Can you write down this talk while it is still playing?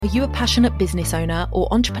Are you a passionate business owner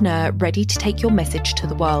or entrepreneur ready to take your message to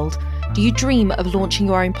the world? Do you dream of launching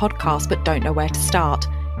your own podcast but don't know where to start?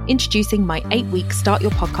 Introducing my 8-week Start Your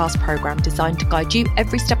Podcast program designed to guide you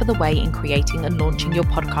every step of the way in creating and launching your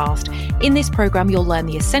podcast. In this program, you'll learn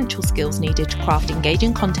the essential skills needed to craft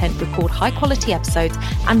engaging content, record high-quality episodes,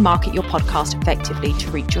 and market your podcast effectively to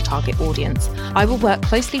reach your target audience. I will work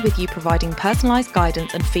closely with you, providing personalized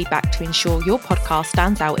guidance and feedback to ensure your podcast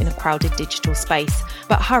stands out in a crowded digital space.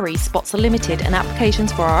 But hurry, spots are limited and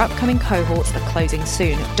applications for our upcoming cohorts are closing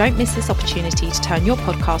soon. Don't miss this opportunity to turn your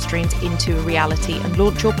podcast dreams into a reality and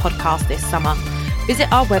launch your podcast this summer. Visit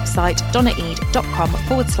our website,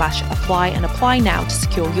 donnaeid.com/apply and apply now to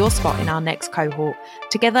secure your spot in our next cohort.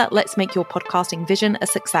 Together, let's make your podcasting vision a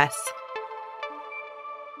success.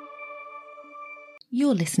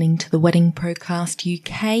 You're listening to the Wedding Procast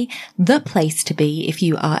UK, the place to be if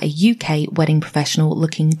you are a UK wedding professional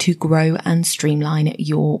looking to grow and streamline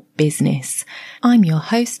your business. I'm your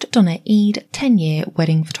host, Donna Eid, 10-year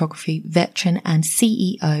wedding photography veteran and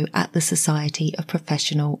CEO at the Society of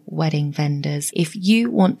Professional Wedding Vendors. If you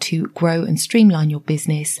want to grow and streamline your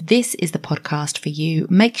business, this is the podcast for you.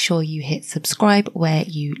 Make sure you hit subscribe where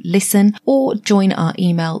you listen or join our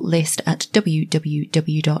email list at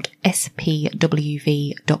www.spwv.co.uk.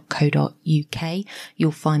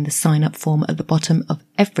 You'll find the sign up form at the bottom of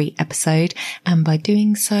every episode, and by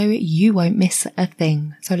doing so, you won't miss a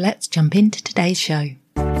thing. So let's jump into today's show.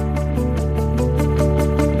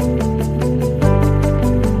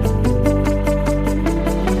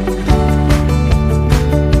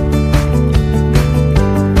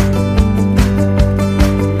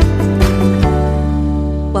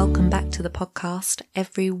 The podcast,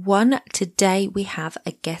 everyone. Today we have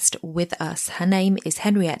a guest with us. Her name is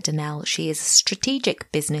Henriette Danel. She is a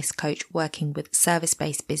strategic business coach working with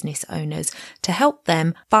service-based business owners to help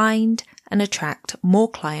them find and attract more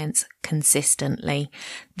clients consistently.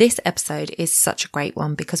 This episode is such a great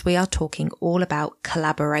one because we are talking all about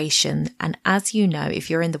collaboration. And as you know, if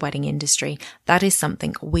you're in the wedding industry, that is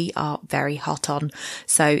something we are very hot on.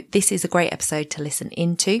 So this is a great episode to listen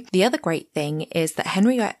into. The other great thing is that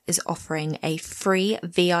Henriette is offering a free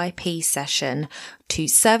VIP session to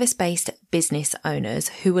service-based business owners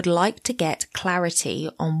who would like to get clarity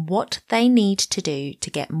on what they need to do to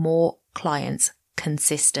get more clients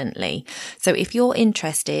consistently. So if you're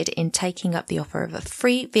interested in taking up the offer of a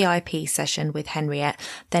free VIP session with Henriette,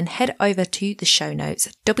 then head over to the show notes,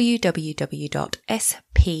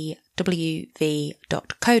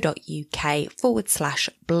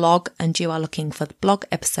 www.spwv.co.uk/blog, and you are looking for the blog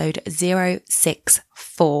episode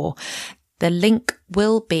 064. The link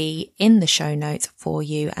will be in the show notes for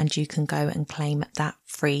you and you can go and claim that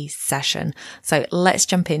free session. So let's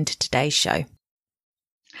jump into today's show.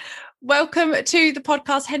 Welcome to the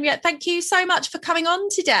podcast, Henriette. Thank you so much for coming on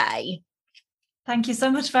today. Thank you so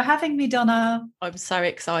much for having me, Donna. I'm so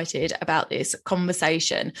excited about this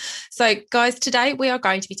conversation. So, guys, today we are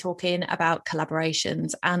going to be talking about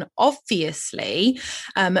collaborations. And obviously,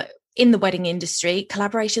 in the wedding industry,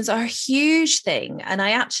 collaborations are a huge thing. And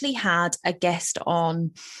I actually had a guest on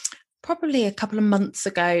probably a couple of months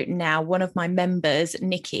ago now, one of my members,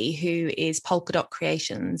 Nikki, who is Polka Dot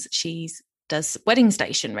Creations. She's does wedding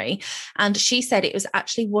stationery, and she said it was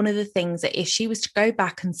actually one of the things that if she was to go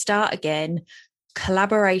back and start again,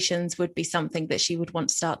 collaborations would be something that she would want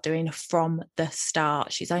to start doing from the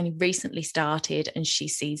start. She's only recently started and she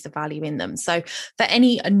sees the value in them. So for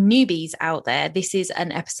any newbies out there, this is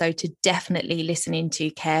an episode to definitely listen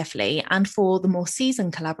into carefully. And for the more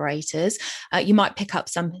seasoned collaborators, you might pick up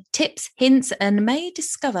some tips, hints, and may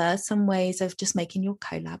discover some ways of just making your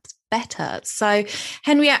collabs better. So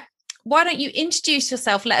Henriette, why don't you introduce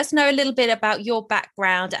yourself? Let us know a little bit about your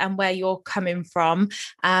background and where you're coming from,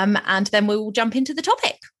 and then we will jump into the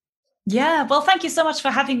topic. Yeah, well, thank you so much for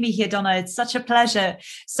having me here, Donna. It's such a pleasure.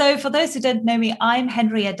 So for those who don't know me, I'm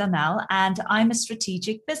Henriette Danel, and I'm a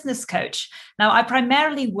strategic business coach. Now, I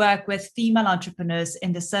primarily work with female entrepreneurs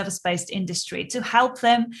in the service-based industry to help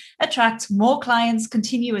them attract more clients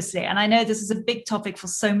continuously. And I know this is a big topic for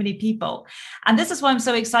so many people. And this is why I'm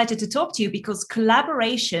so excited to talk to you, because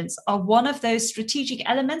collaborations are one of those strategic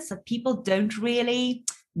elements that people don't really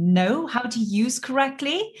know how to use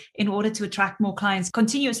correctly in order to attract more clients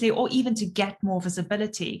continuously or even to get more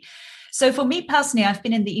visibility. So for me personally, I've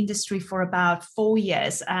been in the industry for about 4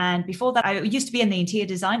 years. And before that, I used to be in the interior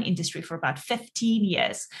design industry for about 15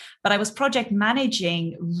 years. But I was project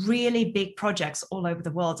managing really big projects all over the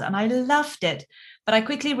world. And I loved it. But I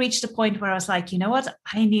quickly reached a point where I was like, you know what?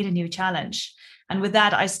 I need a new challenge. And with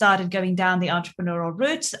that, I started going down the entrepreneurial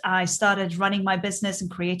route. I started running my business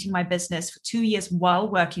and creating my business for 2 years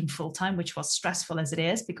while working full time, which was stressful as it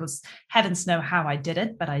is, because heavens know how I did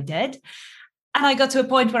it, but I did. And I got to a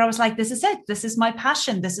point where I was like, this is it. This is my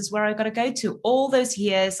passion. This is where I got to go to. All those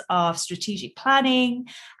years of strategic planning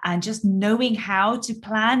and just knowing how to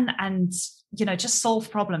plan and, just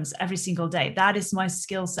solve problems every single day. That is my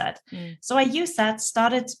skill set. So I used that,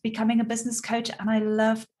 started becoming a business coach, and I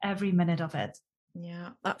loved every minute of it. Yeah,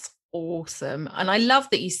 that's awesome. And I love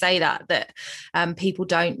that you say that people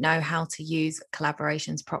don't know how to use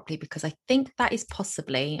collaborations properly, because I think that is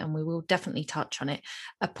possibly, and we will definitely touch on it,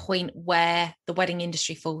 a point where the wedding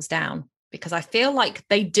industry falls down, because I feel like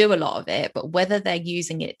they do a lot of it, but whether they're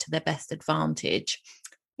using it to their best advantage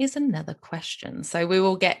is another question. So we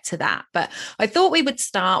will get to that. But I thought we would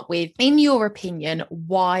start with, in your opinion,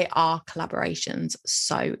 why are collaborations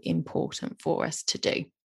so important for us to do?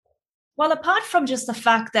 Well, apart from just the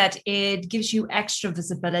fact that it gives you extra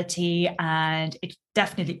visibility and it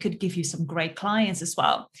definitely could give you some great clients as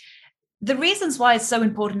well. The reasons why it's so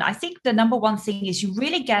important, I think the number one thing is you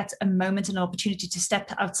really get a moment and an opportunity to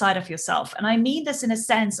step outside of yourself. And I mean this in a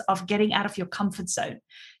sense of getting out of your comfort zone,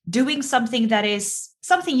 doing something that is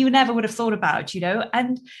something you never would have thought about,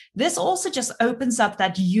 and this also just opens up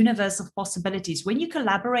that universe of possibilities. When you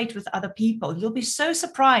collaborate with other people, you'll be so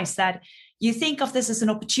surprised that you think of this as an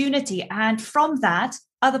opportunity, and from that,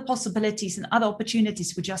 other possibilities and other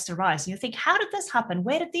opportunities would just arise. And you think, how did this happen?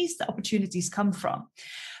 Where did these opportunities come from?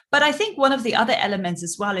 But I think one of the other elements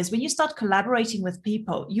as well is when you start collaborating with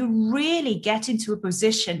people, you really get into a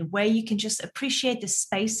position where you can just appreciate the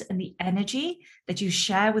space and the energy that you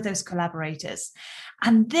share with those collaborators.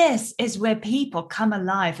 And this is where people come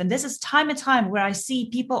alive. And this is time and time where I see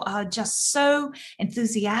people are just so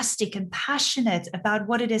enthusiastic and passionate about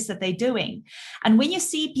what it is that they're doing. And when you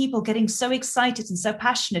see people getting so excited and so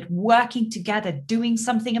passionate, working together, doing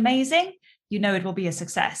something amazing, it will be a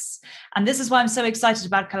success. And this is why I'm so excited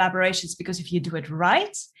about collaborations, because if you do it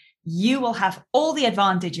right, you will have all the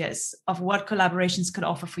advantages of what collaborations can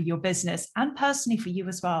offer for your business and personally for you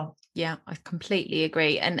as well. Yeah, I completely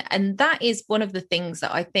agree. And that is one of the things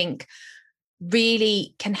that I think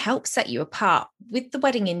really can help set you apart with the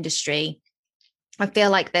wedding industry. I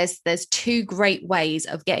feel like there's two great ways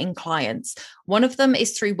of getting clients. One of them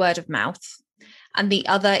is through word of mouth, and the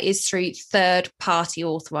other is through third-party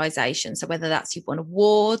authorization. So whether that's you've won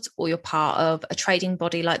awards or you're part of a trading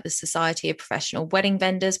body like the Society of Professional Wedding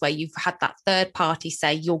Vendors, where you've had that third party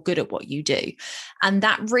say you're good at what you do. And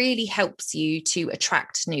that really helps you to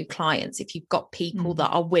attract new clients if you've got people that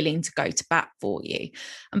are willing to go to bat for you.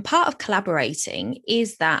 And part of collaborating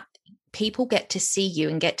is that people get to see you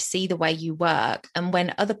and get to see the way you work. And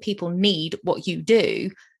when other people need what you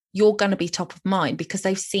do, you're going to be top of mind because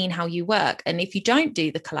they've seen how you work. And if you don't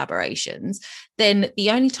do the collaborations, then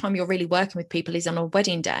the only time you're really working with people is on a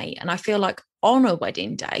wedding day. And I feel like on a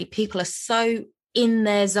wedding day, people are so in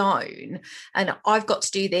their zone and I've got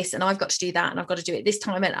to do this and I've got to do that and I've got to do it this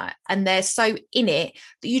time, and they're so in it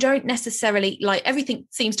that you don't necessarily, like, everything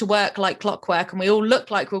seems to work like clockwork and we all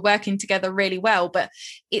look like we're working together really well, but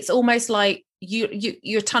it's almost like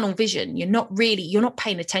you're tunnel vision. You're not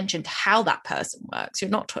paying attention to how that person works.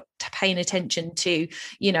 You're not paying attention to,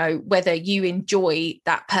 whether you enjoy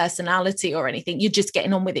that personality or anything. You're just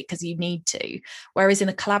getting on with it because you need to. Whereas in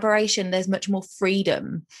a collaboration, there's much more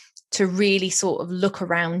freedom to really sort of look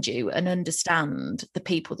around you and understand the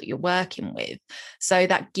people that you're working with. So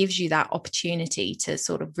that gives you that opportunity to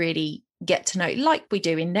sort of really get to know, like we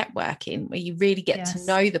do in networking, where you really get to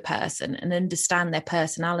know the person and understand their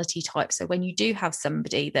personality type. So when you do have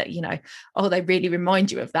somebody that, they really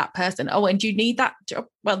remind you of that person. Oh, and you need that job.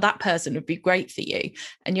 Well, that person would be great for you.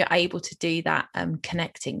 And you're able to do that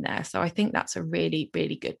connecting there. So I think that's a really,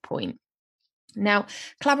 really good point. Now,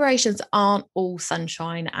 collaborations aren't all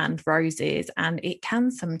sunshine and roses, and it can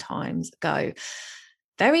sometimes go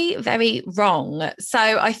very, very wrong. So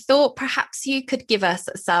I thought perhaps you could give us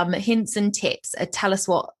some hints and tips, tell us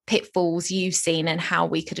what pitfalls you've seen and how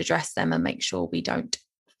we could address them and make sure we don't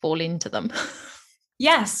fall into them.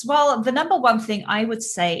 Yes. Well, the number one thing I would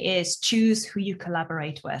say is choose who you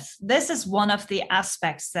collaborate with. This is one of the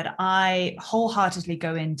aspects that I wholeheartedly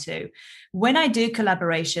go into. When I do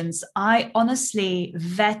collaborations, I honestly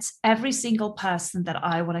vet every single person that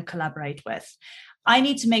I want to collaborate with. I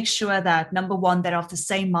need to make sure that, number one, they're of the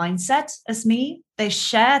same mindset as me. They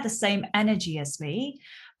share the same energy as me.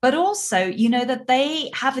 but also, you know, that they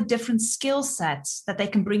have a different skill set that they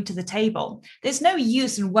can bring to the table. There's no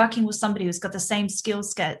use in working with somebody who's got the same skill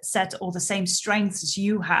set or the same strengths as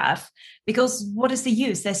you have, because what is the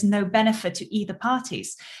use? There's no benefit to either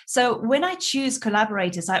parties. So when I choose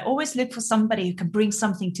collaborators, I always look for somebody who can bring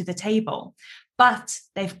something to the table. But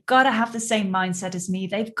they've got to have the same mindset as me.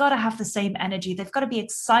 They've got to have the same energy. They've got to be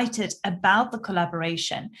excited about the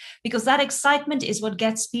collaboration, because that excitement is what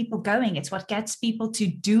gets people going. It's what gets people to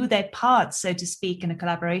do their part, so to speak, in a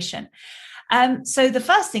collaboration. So the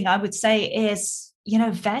first thing I would say is, you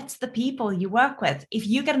know, vet the people you work with. If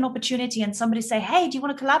you get an opportunity and somebody say, hey, do you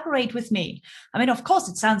want to collaborate with me? I mean, of course,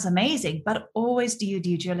 it sounds amazing, but always do your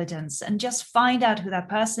due diligence and just find out who that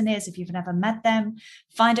person is. If you've never met them,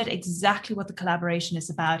 find out exactly what the collaboration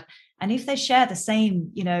is about. And if they share the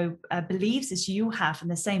same, you know, beliefs as you have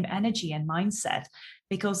and the same energy and mindset,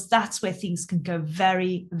 because that's where things can go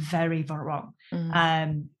very, very, very wrong.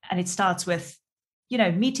 And it starts with, you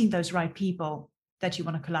know, meeting those right people that you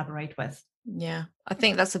want to collaborate with. Yeah, I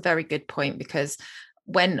think that's a very good point, because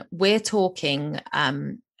when we're talking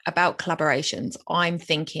about collaborations, I'm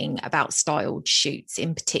thinking about styled shoots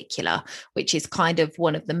in particular, which is kind of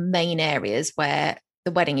one of the main areas where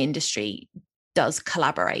the wedding industry does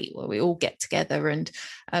collaborate, where we all get together and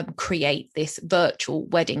create this virtual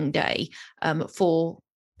wedding day for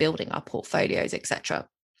building our portfolios, etc.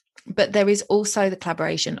 But there is also the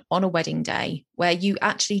collaboration on a wedding day where you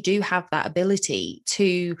actually do have that ability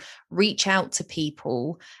to reach out to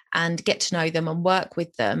people and get to know them and work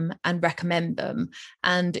with them and recommend them.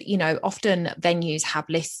 And, you know, often venues have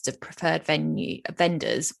lists of preferred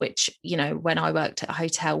vendors, which, you know, when I worked at a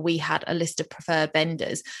hotel, we had a list of preferred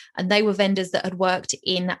vendors, and they were vendors that had worked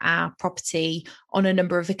in our property on a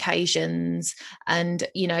number of occasions and,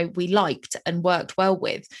 you know, we liked and worked well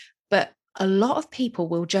with. But a lot of people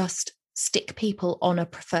will just stick people on a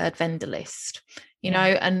preferred vendor list, you know,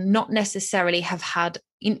 and not necessarily have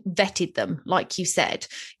vetted them. Like you said,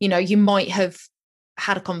 you know, you might have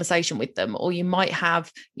had a conversation with them, or you might have,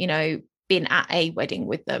 you know, been at a wedding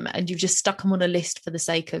with them and you've just stuck them on a list for the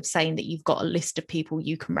sake of saying that you've got a list of people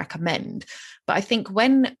you can recommend. But I think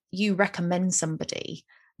when you recommend somebody,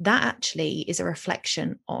 that actually is a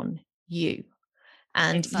reflection on you.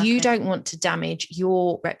 And exactly. You don't want to damage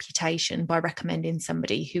your reputation by recommending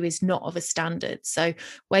somebody who is not of a standard. So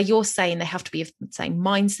where you're saying they have to be of the same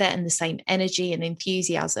mindset and the same energy and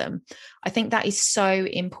enthusiasm, I think that is so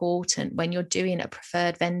important when you're doing a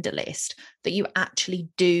preferred vendor list, that you actually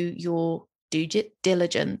do your due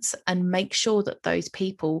diligence and make sure that those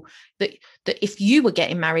people that if you were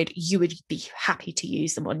getting married, you would be happy to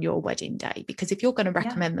use them on your wedding day. Because if you're going to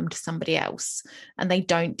recommend them to somebody else and they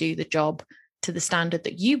don't do the job to the standard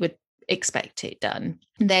that you would expect it done,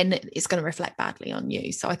 then it's going to reflect badly on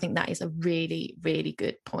you. So I think that is a really, really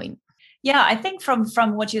good point. Yeah, I think from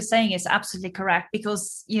what you're saying is absolutely correct,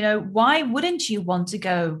 because, you know, why wouldn't you want to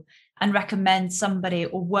go and recommend somebody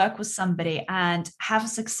or work with somebody and have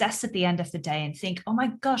success at the end of the day and think, oh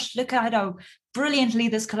my gosh, look how brilliantly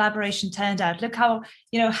this collaboration turned out. Look how,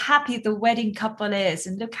 you know, happy the wedding couple is,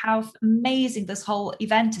 and look how amazing this whole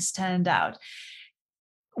event has turned out.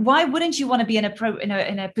 Why wouldn't you want to be in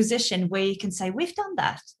a position where you can say, we've done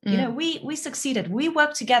that, you know, we succeeded, we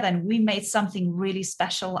worked together and we made something really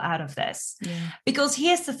special out of this. Because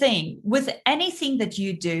here's the thing, with anything that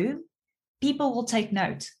you do, people will take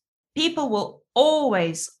note. People will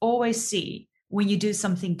always see when you do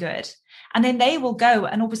something good. And then they will go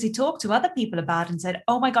and obviously talk to other people about it and said,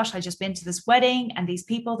 oh my gosh, I just been to this wedding and these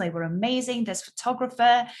people, they were amazing. There's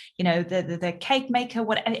photographer, you know, the cake maker,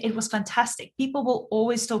 whatever. It was fantastic. People will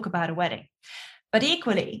always talk about a wedding. But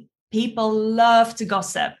equally, people love to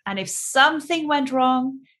gossip. And if something went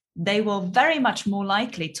wrong, they will very much more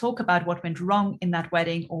likely talk about what went wrong in that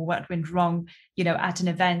wedding or what went wrong, you know, at an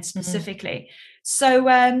event specifically. So,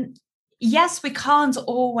 yes, we can't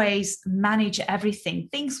always manage everything.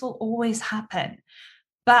 Things will always happen.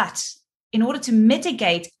 But in order to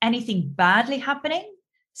mitigate anything badly happening,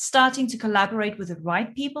 starting to collaborate with the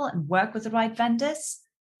right people and work with the right vendors,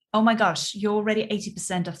 oh my gosh, you're already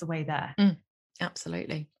 80% of the way there.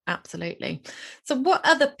 Absolutely. So what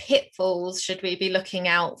other pitfalls should we be looking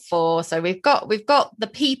out for? So we've got the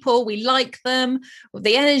people, we like them,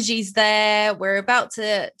 the energy's there, we're about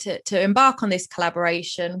to embark on this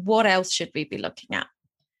collaboration. What else should we be looking at?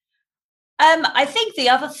 I think the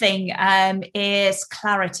other thing is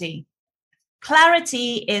clarity.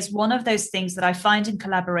 Clarity is one of those things that I find in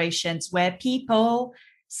collaborations where people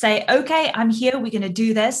say, okay, I'm here, we're going to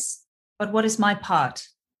do this, but what is my part?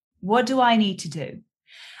 What do I need to do?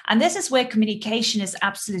 And this is where communication is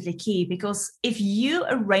absolutely key, because if you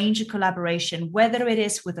arrange a collaboration, whether it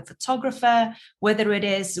is with a photographer, whether it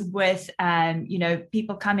is with,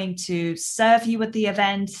 people coming to serve you at the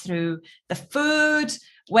event through the food,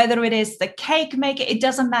 whether it is the cake maker, it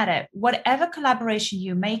doesn't matter. Whatever collaboration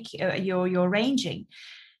you make, you're arranging,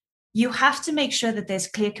 you have to make sure that there's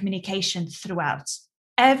clear communication throughout.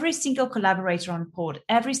 Every single collaborator on board,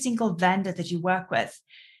 every single vendor that you work with,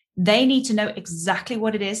 they need to know exactly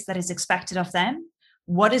what it is that is expected of them.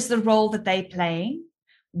 What is the role that they're playing?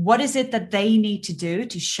 What is it that they need to do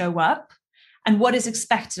to show up? And what is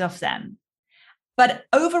expected of them? But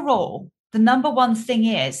overall, the number one thing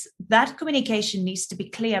is that communication needs to be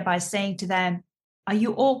clear by saying to them, are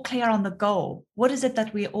you all clear on the goal? What is it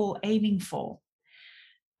that we're all aiming for?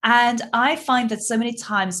 And I find that so many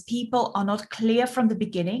times people are not clear from the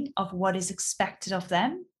beginning of what is expected of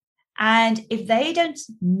them. And if they don't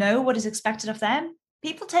know what is expected of them,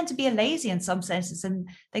 people tend to be lazy in some senses, and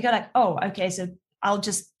they go like, oh, okay, so I'll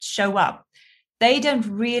just show up. They don't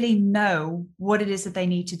really know what it is that they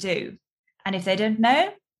need to do. And if they don't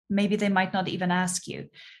know, maybe they might not even ask you.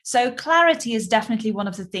 So clarity is definitely one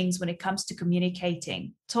of the things when it comes to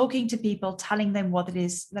communicating, talking to people, telling them what it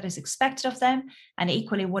is that is expected of them, and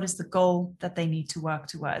equally, what is the goal that they need to work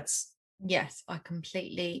towards. Yes, I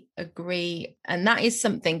completely agree. And that is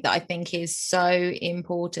something that I think is so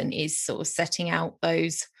important, is sort of setting out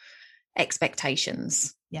those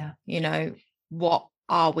expectations. Yeah. What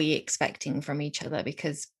are we expecting from each other?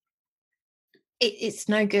 Because it's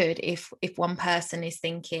no good if one person is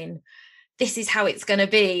thinking, this is how it's going to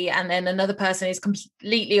be, and then another person is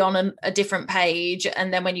completely on a different page,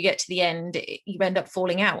 and then when you get to the end you end up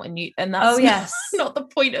falling out, and that's not the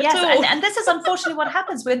point at all. And this is unfortunately what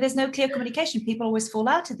happens when there's no clear communication. People always fall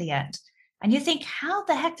out at the end, and you think, how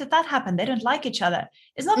the heck did that happen? They don't like each other.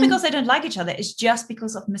 It's not because they don't like each other, it's just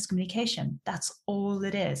because of miscommunication. That's all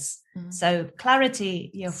it is. So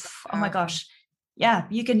clarity, oh my gosh,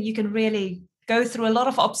 you can really go through a lot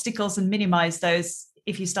of obstacles and minimize those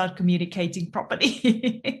if you start communicating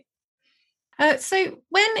properly. So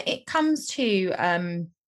when it comes to,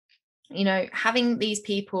 having these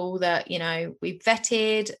people that, we've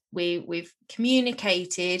vetted, we've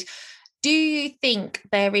communicated, do you think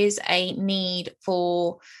there is a need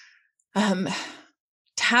for to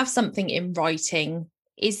have something in writing?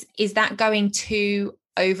 Is that going too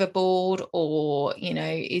overboard, or,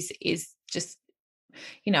 is just,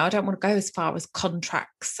 I don't want to go as far as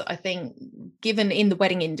contracts. I think given in the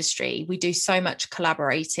wedding industry, we do so much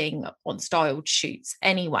collaborating on styled shoots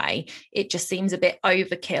anyway, it just seems a bit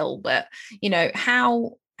overkill. But,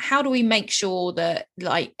 how do we make sure that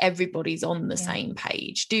like everybody's on the same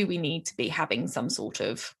page? Do we need to be having some sort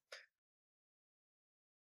of,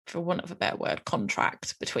 for want of a better word,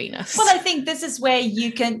 contract between us? Well, I think this is where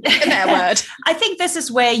you can I think this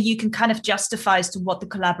is where you can kind of justify as to what the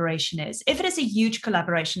collaboration is. If it is a huge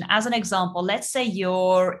collaboration, as an example, let's say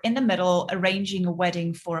you're in the middle arranging a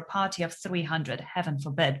wedding for a party of 300, heaven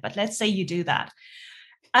forbid, but let's say you do that.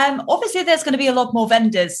 Obviously there's going to be a lot more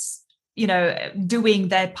vendors doing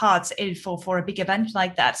their parts for a big event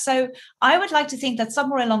like that. So I would like to think that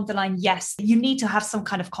somewhere along the line, yes, you need to have some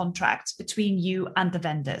kind of contract between you and the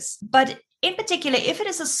vendors. But in particular, if it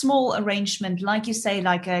is a small arrangement, like you say,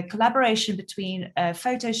 like a collaboration between a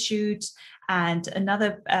photo shoot and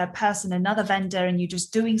another person, another vendor, and you're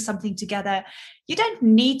just doing something together, you don't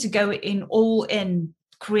need to go all in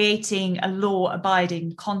creating a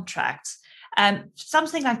law-abiding contract.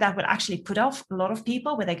 Something like that would actually put off a lot of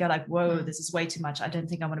people, where they go like, whoa, this is way too much. I don't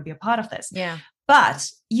think I want to be a part of this. Yeah.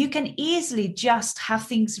 But you can easily just have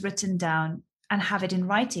things written down and have it in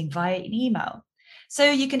writing via an email.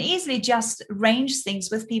 So you can easily just arrange things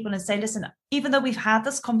with people and say, listen, even though we've had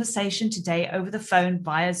this conversation today over the phone,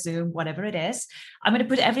 via Zoom, whatever it is, I'm going to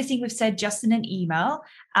put everything we've said just in an email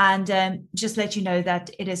and just let you know that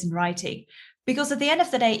it is in writing. Because at the end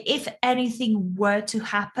of the day, if anything were to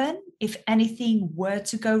happen, if anything were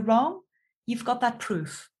to go wrong, you've got that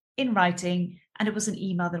proof in writing, and it was an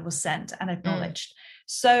email that was sent and acknowledged.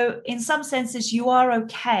 So in some senses, you are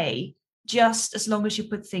okay just as long as you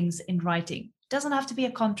put things in writing. It doesn't have to be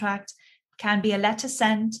a contract, it can be a letter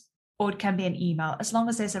sent, or it can be an email, as long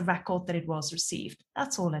as there's a record that it was received.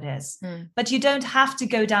 That's all it is. But you don't have to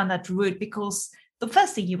go down that route, because the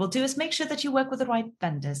first thing you will do is make sure that you work with the right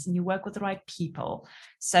vendors and you work with the right people.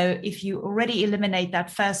 So if you already eliminate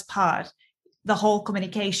that first part, the whole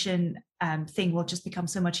communication thing will just become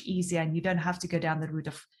so much easier, and you don't have to go down the route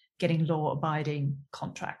of getting law-abiding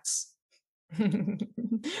contracts. We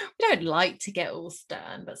don't like to get all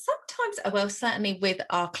stern, but sometimes, well, certainly with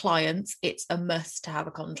our clients, it's a must to have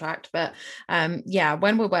a contract. But yeah,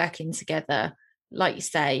 when we're working together, like you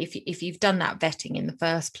say, if you've done that vetting in the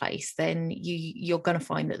first place, then you're going to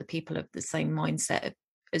find that the people have the same mindset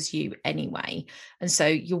as you anyway, and so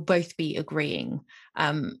you'll both be agreeing.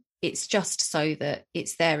 It's just so that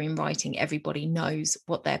it's there in writing, everybody knows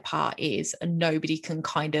what their part is, and nobody can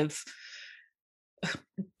kind of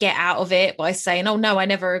get out of it by saying, oh no, I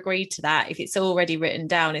never agreed to that. If it's already written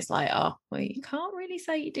down, it's like, oh well, you can't really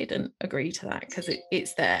say you didn't agree to that because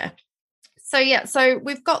it's there. So yeah, so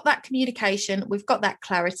we've got that communication, we've got that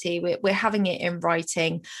clarity, we're having it in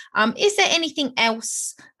writing. Is there anything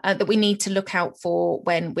else that we need to look out for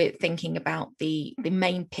when we're thinking about the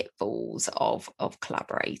main pitfalls of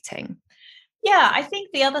collaborating? Yeah, I think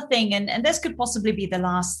the other thing, and this could possibly be the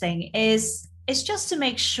last thing, is just to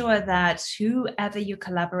make sure that whoever you're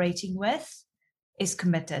collaborating with is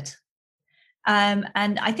committed. And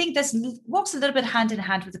I think this walks a little bit hand in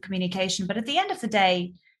hand with the communication. But at the end of the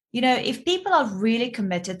day, if people are really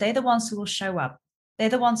committed, they're the ones who will show up. They're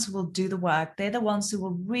the ones who will do the work. They're the ones who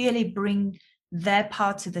will really bring their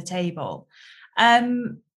part to the table.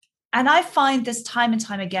 And I find this time and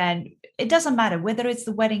time again, it doesn't matter whether it's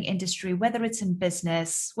the wedding industry, whether it's in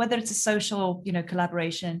business, whether it's a social,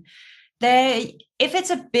 collaboration. If it's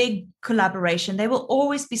a big collaboration, there will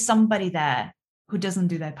always be somebody there who doesn't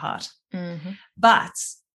do their part. Mm-hmm. But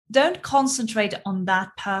don't concentrate on that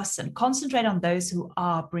person. Concentrate on those who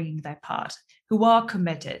are bringing their part, who are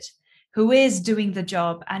committed, who is doing the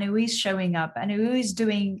job and who is showing up and who is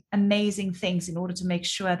doing amazing things in order to make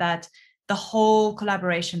sure that the whole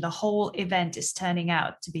collaboration, the whole event is turning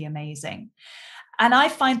out to be amazing. And I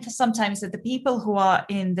find sometimes that the people who are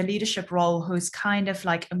in the leadership role, who's kind of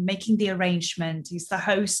like making the arrangement, he's the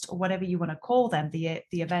host or whatever you want to call them, the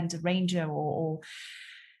event arranger, or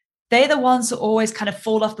they're the ones who always kind of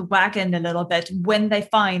fall off the wagon a little bit when they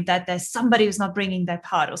find that there's somebody who's not bringing their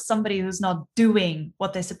part or somebody who's not doing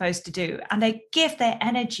what they're supposed to do. And they give their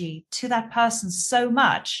energy to that person so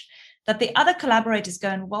much that the other collaborators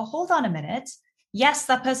going, well, hold on a minute. Yes,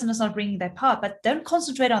 that person is not bringing their part, but don't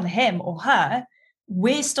concentrate on him or her.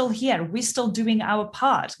 We're still here. We're still doing our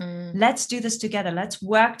part. Let's do this together. Let's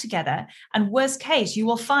work together. And worst case, you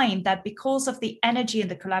will find that because of the energy and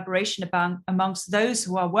the collaboration amongst those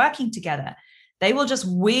who are working together, they will just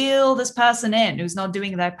wheel this person in who's not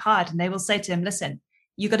doing their part. And they will say to him, listen,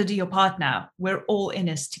 you got to do your part now. We're all in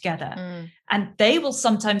this together. And they will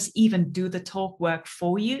sometimes even do the talk work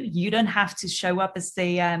for you. You don't have to show up as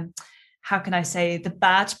the how can I say, the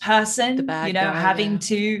bad person, the bad guy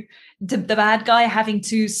having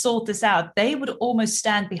to sort this out. They would almost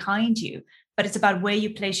stand behind you, but it's about where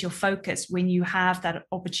you place your focus when you have that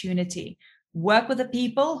opportunity. Work with the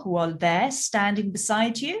people who are there standing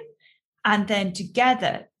beside you, and then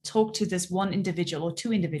together talk to this one individual or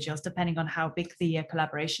two individuals, depending on how big the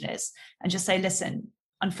collaboration is, and just say, listen,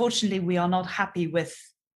 unfortunately, we are not happy with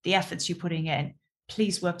the efforts you're putting in.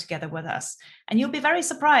 Please work together with us. And you'll be very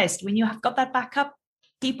surprised when you have got that backup,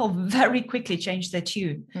 people very quickly change their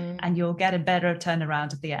tune and you'll get a better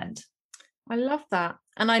turnaround at the end. I love that.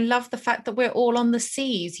 And I love the fact that we're all on the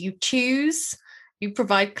C's. You choose, you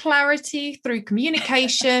provide clarity through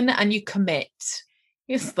communication, and you commit.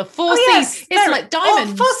 It's the four C's. It's like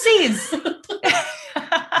diamonds. 4 C's.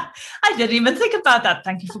 I didn't even think about that.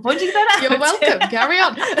 Thank you for pointing that out. You're welcome. Carry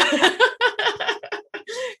on.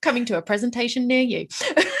 Coming to a presentation near you.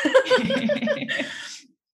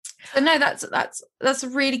 So no, that's a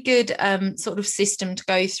really good sort of system to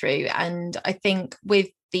go through. And I think with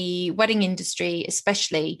the wedding industry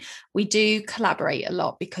especially, we do collaborate a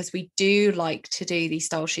lot because we do like to do these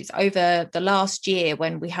style shoots. Over the last year,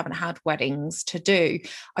 when we haven't had weddings to do,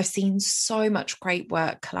 I've seen so much great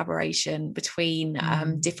work collaboration between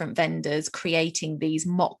different vendors creating these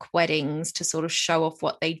mock weddings to sort of show off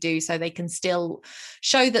what they do, so they can still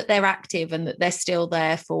show that they're active and that they're still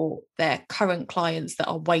there for their current clients that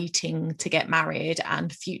are waiting to get married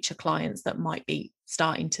and future clients that might be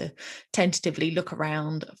starting to tentatively look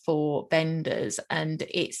around for vendors. And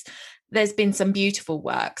there's been some beautiful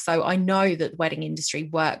work. So I know that the wedding industry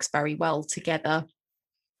works very well together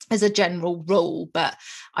as a general rule, but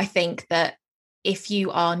I think that if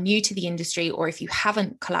you are new to the industry or if you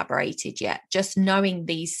haven't collaborated yet, just knowing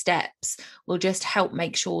these steps will just help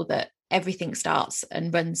make sure that everything starts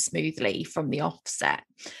and runs smoothly from the offset.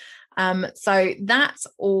 So that's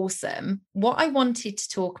awesome. What I wanted to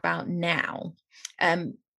talk about now,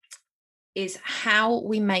 is how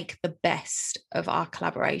we make the best of our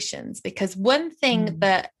collaborations. Because one thing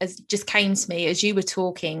that just came to me as you were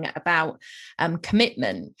talking about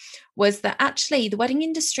commitment was that actually the wedding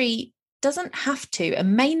industry doesn't have to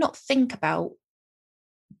and may not think about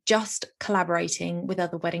just collaborating with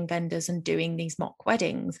other wedding vendors and doing these mock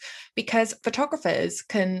weddings, because photographers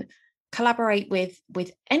can collaborate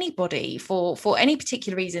with anybody for any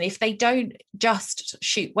particular reason. If they don't just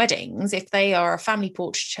shoot weddings, if they are a family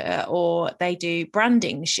portraiture or they do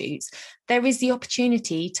branding shoots, there is the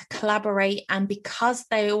opportunity to collaborate. And because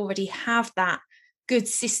they already have that good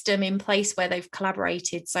system in place where they've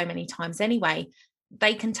collaborated so many times anyway,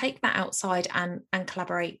 they can take that outside and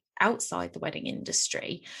collaborate outside the wedding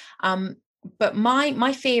industry. But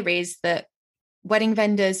my fear is that wedding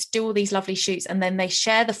vendors do all these lovely shoots and then they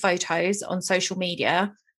share the photos on social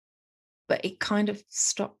media, but it kind of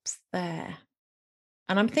stops there.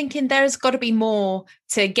 And I'm thinking there's got to be more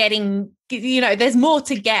to getting, there's more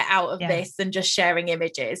to get out of this than just sharing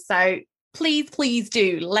images. So please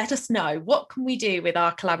do let us know, what can we do with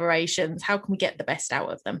our collaborations? How can we get the best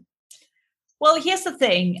out of them? Well, here's the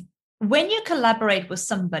thing. When you collaborate with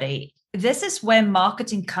somebody, this is where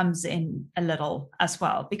marketing comes in a little as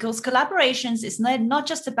well, because collaborations is not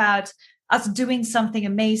just about us doing something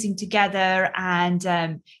amazing together and,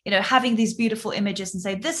 having these beautiful images and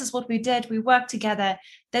say, this is what we did, we worked together.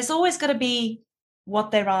 There's always got to be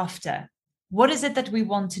what they're after. What is it that we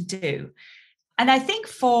want to do? And I think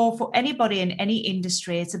for anybody in any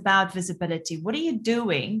industry, it's about visibility. What are you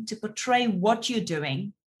doing to portray what you're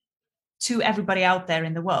doing to everybody out there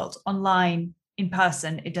in the world, online, in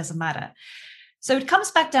person, it doesn't matter. So it comes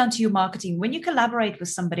back down to your marketing. When you collaborate with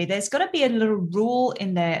somebody, there's got to be a little rule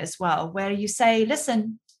in there as well, where you say,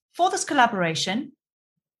 listen, for this collaboration,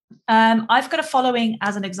 I've got a following,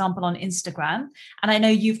 as an example, on Instagram, and I know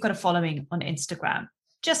you've got a following on Instagram,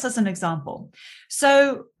 just as an example.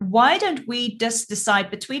 So why don't we just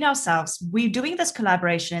decide between ourselves, we're doing this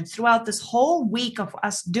collaboration, and throughout this whole week of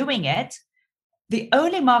us doing it, the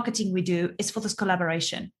only marketing we do is for this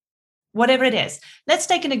collaboration, whatever it is. Let's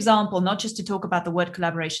take an example, not just to talk about the word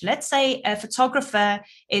collaboration. Let's say a photographer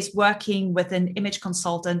is working with an image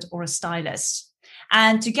consultant or a stylist,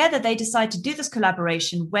 and together they decide to do this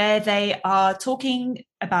collaboration where they are talking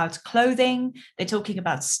about clothing, they're talking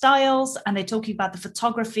about styles, and they're talking about the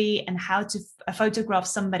photography and how to photograph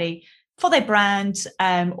somebody for their brand,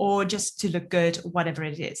 or just to look good, whatever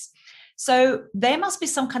it is. So there must be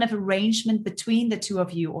some kind of arrangement between the two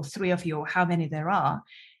of you or three of you or how many there are,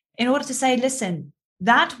 in order to say, listen,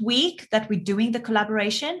 that week that we're doing the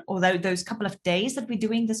collaboration, or those couple of days that we're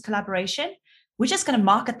doing this collaboration, we're just going to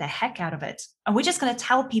market the heck out of it. And we're just going to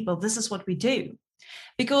tell people this is what we do.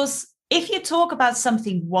 Because if you talk about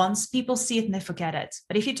something once, people see it and they forget it.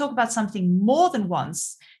 But if you talk about something more than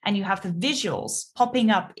once and you have the visuals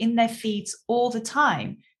popping up in their feeds all the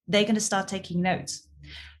time, they're going to start taking notes.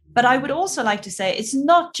 But I would also like to say it's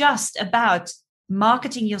not just about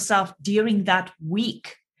marketing yourself during that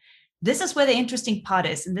week. This is where the interesting part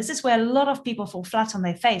is. And this is where a lot of people fall flat on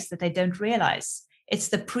their face that they don't realize. It's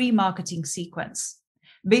the pre-marketing sequence.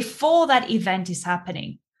 Before that event is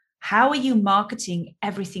happening, how are you marketing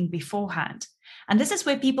everything beforehand? And this is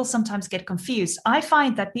where people sometimes get confused. I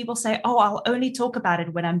find that people say, oh, I'll only talk about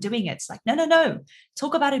it when I'm doing it. It's like, no.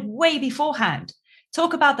 Talk about it way beforehand.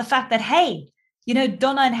 Talk about the fact that, hey,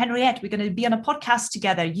 Donna and Henriette, we're going to be on a podcast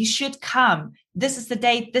together. You should come. This is the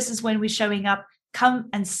date. This is when we're showing up. Come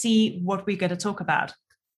and see what we're going to talk about.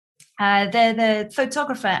 The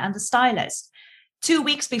photographer and the stylist, 2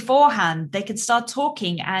 weeks beforehand, they can start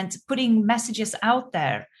talking and putting messages out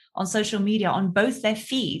there on social media on both their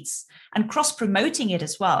feeds and cross-promoting it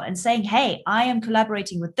as well and saying, hey, I am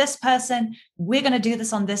collaborating with this person. We're going to do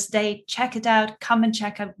this on this date. Check it out. Come and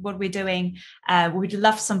check out what we're doing. We'd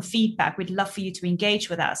love some feedback. We'd love for you to engage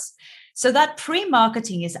with us. So that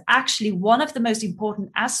pre-marketing is actually one of the most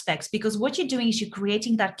important aspects, because what you're doing is you're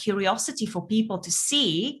creating that curiosity for people to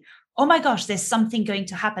see, oh my gosh, there's something going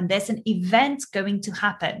to happen. There's an event going to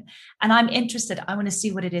happen. And I'm interested. I want to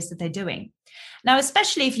see what it is that they're doing. Now,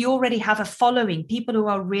 especially if you already have a following, people who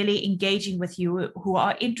are really engaging with you, who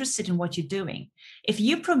are interested in what you're doing, if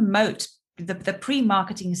you promote the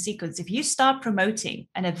pre-marketing sequence, if you start promoting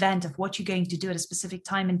an event of what you're going to do at a specific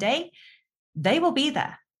time and day, they will be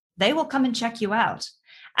there. They will come and check you out.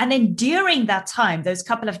 And then during that time, those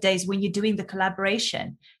couple of days when you're doing the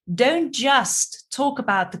collaboration, don't just talk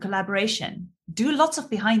about the collaboration. Do lots of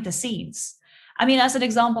behind the scenes. I mean, as an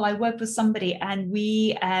example, I worked with somebody and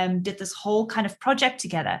we did this whole kind of project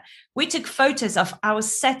together. We took photos of our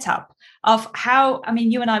setup, of how, I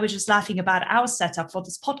mean, you and I were just laughing about our setup for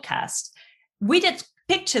this podcast. We did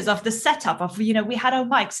pictures of the setup of, we had our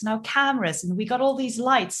mics and our cameras and we got all these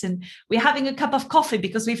lights and we're having a cup of coffee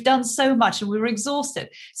because we've done so much and we were exhausted.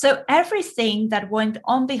 So everything that went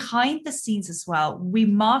on behind the scenes as well, we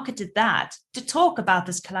marketed that to talk about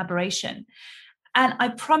this collaboration. And I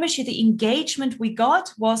promise you, the engagement we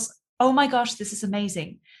got was, oh my gosh, this is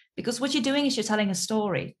amazing. Because what you're doing is you're telling a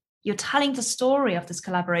story. You're telling the story of this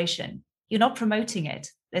collaboration. You're not promoting it.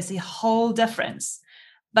 There's a whole difference.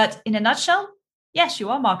 But in a nutshell, yes, you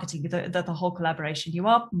are marketing the whole collaboration. You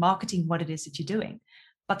are marketing what it is that you're doing,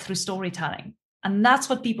 but through storytelling. And that's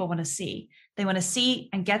what people want to see. They want to see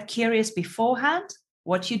and get curious beforehand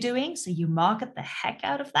what you're doing. So you market the heck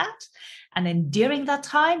out of that. And then during that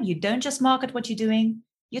time, you don't just market what you're doing.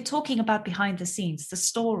 You're talking about behind the scenes, the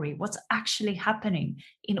story, what's actually happening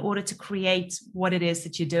in order to create what it is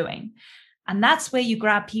that you're doing. And that's where you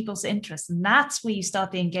grab people's interest. And that's where you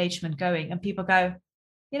start the engagement going. And people go,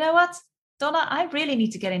 you know what, Donna, I really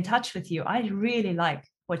need to get in touch with you. I really like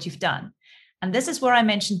what you've done. And this is where I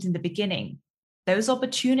mentioned in the beginning, those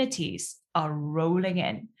opportunities are rolling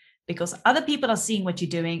in because other people are seeing what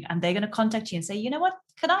you're doing and they're going to contact you and say, you know what,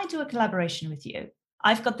 can I do a collaboration with you?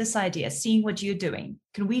 I've got this idea, seeing what you're doing.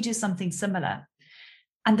 Can we do something similar?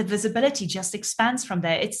 And the visibility just expands from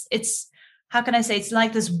there. It's how can I say, it's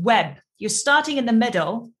like this web. You're starting in the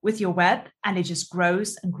middle with your web and it just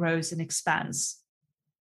grows and grows and expands.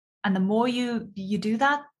 And the more you do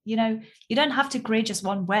that, you don't have to create just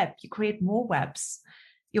one web. You create more webs.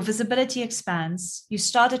 Your visibility expands. You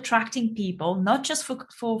start attracting people, not just for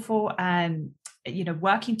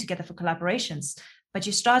working together for collaborations, but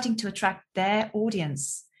you're starting to attract their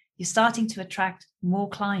audience. You're starting to attract more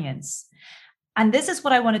clients. And this is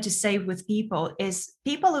what I wanted to say with people is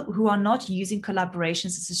people who are not using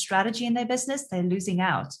collaborations as a strategy in their business, they're losing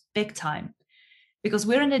out big time. Because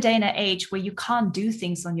we're in a day and an age where you can't do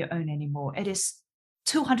things on your own anymore. It is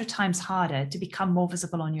 200 times harder to become more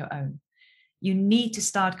visible on your own. You need to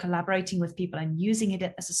start collaborating with people and using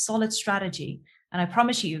it as a solid strategy. And I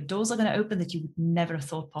promise you, doors are going to open that you would never have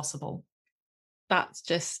thought possible. That's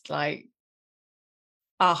just like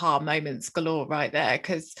aha moments galore right there.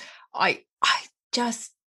 Because I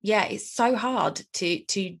just, yeah, it's so hard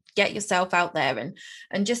to get yourself out there.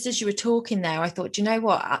 And just as you were talking there, I thought, you know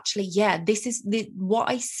what, actually, yeah, this is what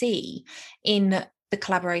I see in the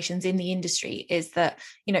collaborations in the industry is that,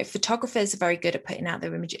 photographers are very good at putting out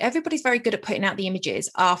their images. Everybody's very good at putting out the images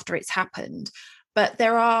after it's happened. But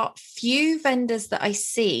there are few vendors that I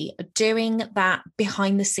see doing that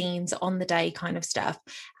behind the scenes on the day kind of stuff.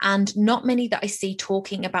 And not many that I see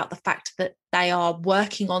talking about the fact that they are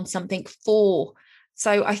working on something for.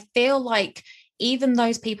 So I feel like even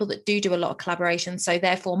those people that do a lot of collaboration, so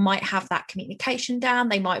therefore might have that communication down,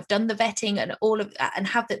 they might have done the vetting and all of that and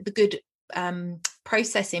have the good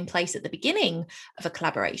process in place at the beginning of a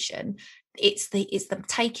collaboration. It's them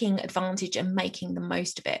taking advantage and making the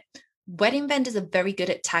most of it. Wedding vendors are very good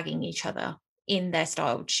at tagging each other in their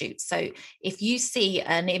styled shoots. So if you see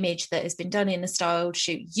an image that has been done in a styled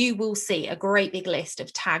shoot, you will see a great big list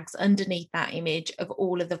of tags underneath that image of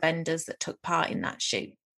all of the vendors that took part in that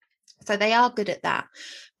shoot. So they are good at that.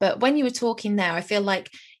 But when you were talking there, I feel like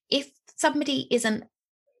if somebody isn't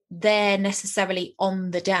there necessarily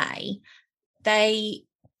on the day, they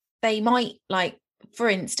might, like, for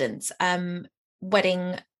instance,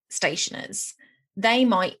 wedding stationers, they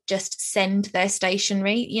might just send their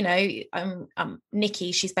stationery.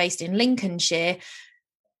 Nikki, she's based in Lincolnshire.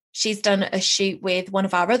 She's done a shoot with one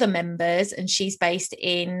of our other members and she's based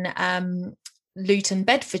in Luton,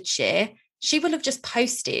 Bedfordshire. She will have just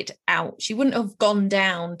posted out. She wouldn't have gone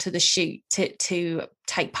down to the shoot to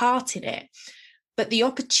take part in it. But the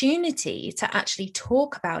opportunity to actually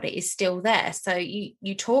talk about it is still there. So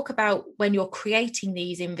you talk about when you're creating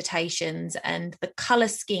these invitations and the color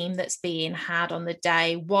scheme that's being had on the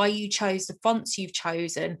day, why you chose the fonts you've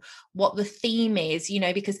chosen, what the theme is,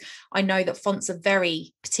 because I know that fonts are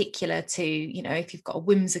very particular to, if you've got a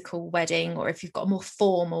whimsical wedding or if you've got a more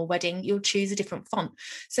formal wedding, you'll choose a different font.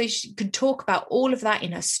 So she could talk about all of that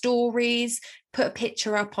in her stories, put a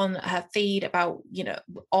picture up on her feed about,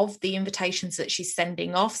 of the invitations that she's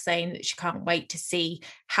sending off, saying that she can't wait to see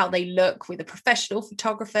how they look with a professional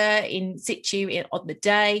photographer in situ on the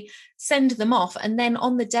day, send them off. And then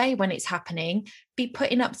on the day when it's happening, be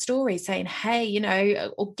putting up stories saying, hey,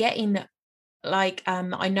 or getting like,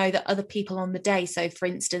 I know that other people on the day. So for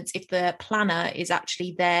instance, if the planner is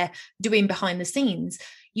actually there doing behind the scenes,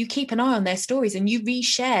 you keep an eye on their stories and you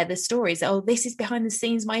reshare the stories. Oh, this is behind the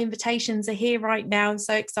scenes. My invitations are here right now. I'm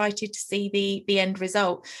so excited to see the end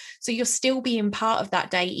result. So you're still being part of that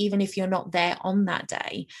day, even if you're not there on that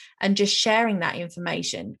day, and just sharing that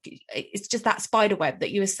information. It's just that spider web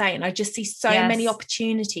that you were saying. I just see so many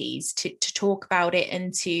opportunities to talk about it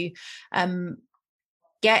and to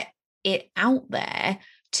get it out there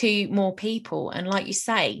to more people. And like you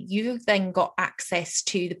say, you've then got access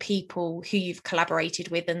to the people who you've collaborated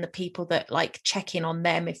with and the people that like check in on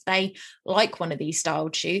them. If they like one of these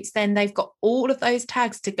styled shoots, then they've got all of those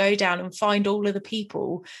tags to go down and find all of the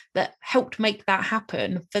people that helped make that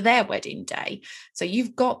happen for their wedding day. So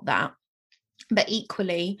you've got that, but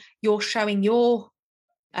equally you're showing your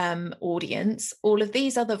audience all of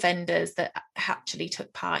these other vendors that actually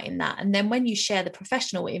took part in that. And then when you share the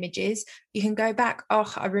professional images, you can go back, oh,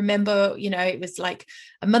 I remember, you know, it was like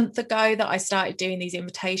a month ago that I started doing these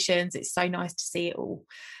invitations. It's so nice to see it all,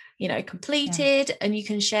 you know, completed. And you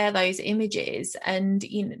can share those images. And,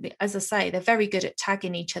 you know, as I say, they're very good at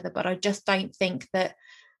tagging each other, but I just don't think that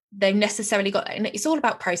they've necessarily got, and it's all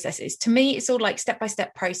about processes. To me, it's all like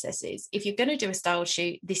step-by-step processes. If you're going to do a style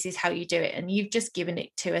shoot, this is how you do it. And you've just given it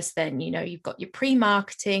to us then, you know, you've got your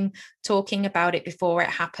pre-marketing, talking about it before it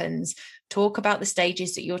happens, talk about the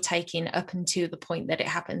stages that you're taking up until the point that it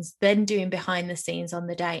happens, then doing behind the scenes on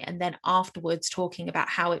the day, and then afterwards talking about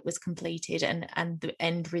how it was completed and the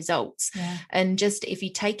end results. And just if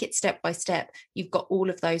you take it step by step, you've got all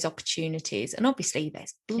of those opportunities. And obviously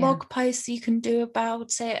there's blog posts you can do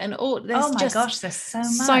about it, and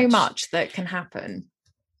there's so much that can happen.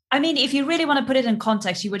 I mean, if you really want to put it in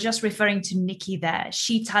context, you were just referring to Nikki there.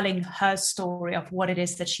 She telling her story of what it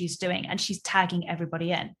is that she's doing, and she's tagging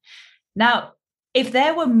everybody in. Now, if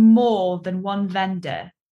there were more than one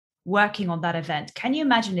vendor working on that event, can you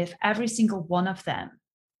imagine if every single one of them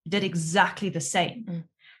did exactly the same?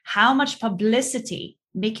 How much publicity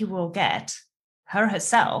Nikki will get,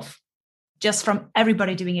 herself, just from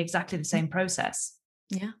everybody doing exactly the same process?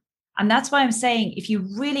 Yeah. And that's why I'm saying, if you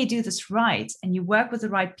really do this right and you work with the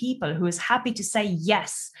right people who is happy to say,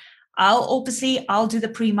 yes, I'll do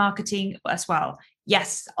the pre-marketing as well.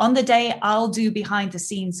 Yes, on the day, I'll do behind the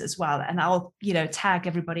scenes as well. And I'll, you know, tag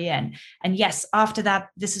everybody in. And yes, after that,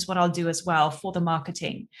 this is what I'll do as well for the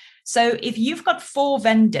marketing. So if you've got 4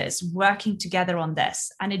 vendors working together on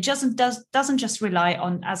this, and it doesn't just rely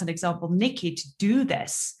on, as an example, Nikki to do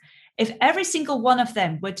this. If every single one of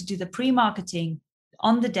them were to do the pre-marketing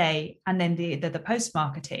on the day and then the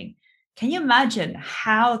post-marketing, can you imagine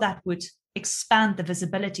how that would expand the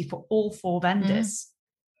visibility for all 4 vendors?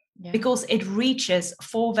 Because it reaches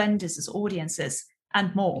 4 vendors as audiences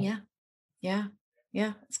and more. Yeah.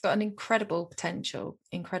 It's got an incredible potential.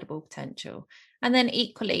 And then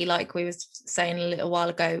equally, like we were saying a little while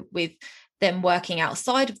ago, with them working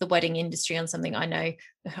outside of the wedding industry on something, I know,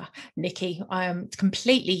 Nikki, I am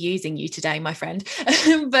completely using you today, my friend,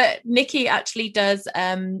 but Nikki actually does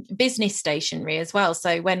business stationery as well.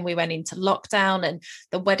 So when we went into lockdown and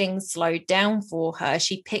the wedding slowed down for her,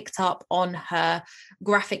 she picked up on her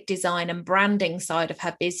graphic design and branding side of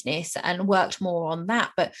her business and worked more on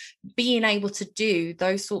that. But being able to do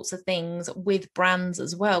those sorts of things with brands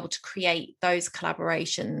as well to create those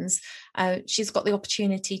collaborations, she's got the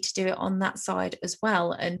opportunity to do it on that side as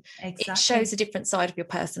well. And it shows a different side of your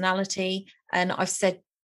personality. And I've said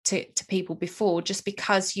to people before, just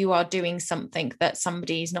because you are doing something that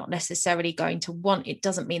somebody is not necessarily going to want, it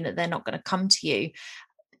doesn't mean that they're not going to come to you.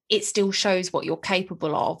 It still shows what you're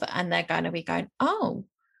capable of, and they're going to be going, oh,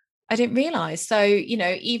 I didn't realize. So, you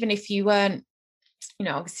know, even if you weren't, you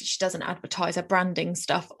know, obviously she doesn't advertise her branding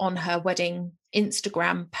stuff on her wedding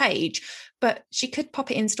Instagram page, but she could pop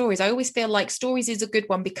it in stories. I always feel like stories is a good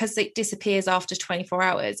one because it disappears after 24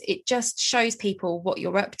 hours. It just shows people what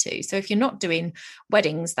you're up to. So if you're not doing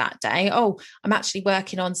weddings that day, oh, I'm actually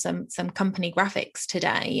working on some company graphics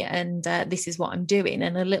today, and this is what I'm doing,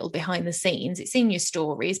 and a little behind the scenes, it's in your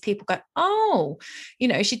stories. People go, oh, you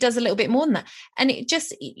know, she does a little bit more than that. And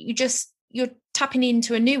you're tapping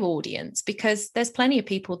into a new audience, because there's plenty of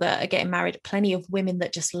people that are getting married, plenty of women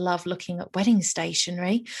that just love looking at wedding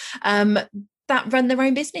stationery, that run their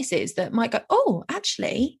own businesses, that might go, oh,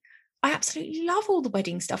 actually, I absolutely love all the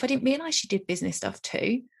wedding stuff. I didn't realize she did business stuff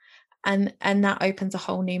too. And that opens a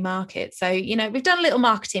whole new market. So, you know, we've done a little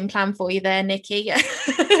marketing plan for you there, Nikki.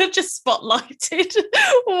 Just spotlighted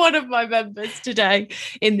one of my members today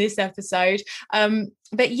in this episode.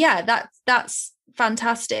 But yeah, that's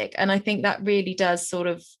fantastic. And I think that really does sort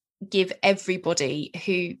of give everybody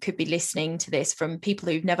who could be listening to this, from people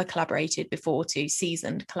who've never collaborated before to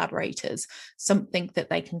seasoned collaborators, something that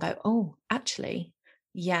they can go, oh, actually,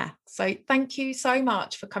 Yeah. So thank you so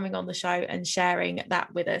much for coming on the show and sharing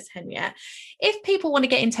that with us, Henriette. If people want to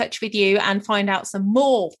get in touch with you and find out some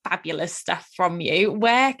more fabulous stuff from you,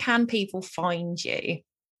 where can people find you?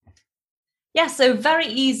 Yeah, so very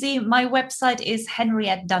easy. My website is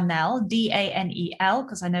Henriette Danel, Danel,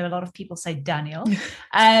 because I know a lot of people say Daniel.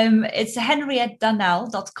 It's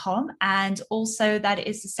henriettedanel.com. And also that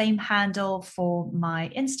is the same handle for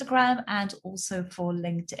my Instagram and also for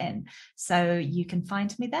LinkedIn. So you can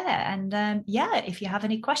find me there. And if you have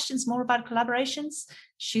any questions more about collaborations,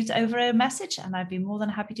 shoot over a message and I'd be more than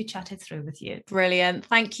happy to chat it through with you. Brilliant.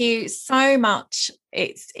 Thank you so much.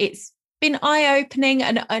 It's been eye-opening,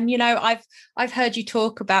 and I've heard you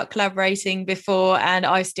talk about collaborating before, and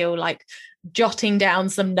I still like jotting down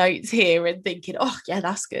some notes here and thinking, oh yeah,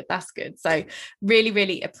 that's good. So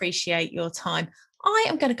really appreciate your time. I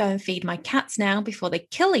am going to go and feed my cats now before they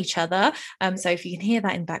kill each other. So if you can hear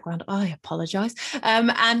that in the background, I apologize.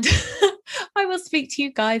 And I will speak to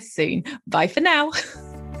you guys soon. Bye for now.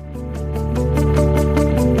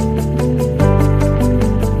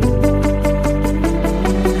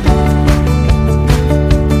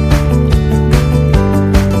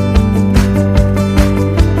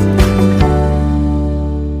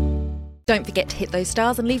 Don't forget to hit those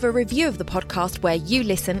stars and leave a review of the podcast where you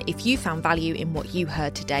listen if you found value in what you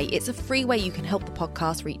heard today. It's a free way you can help the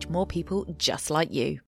podcast reach more people just like you.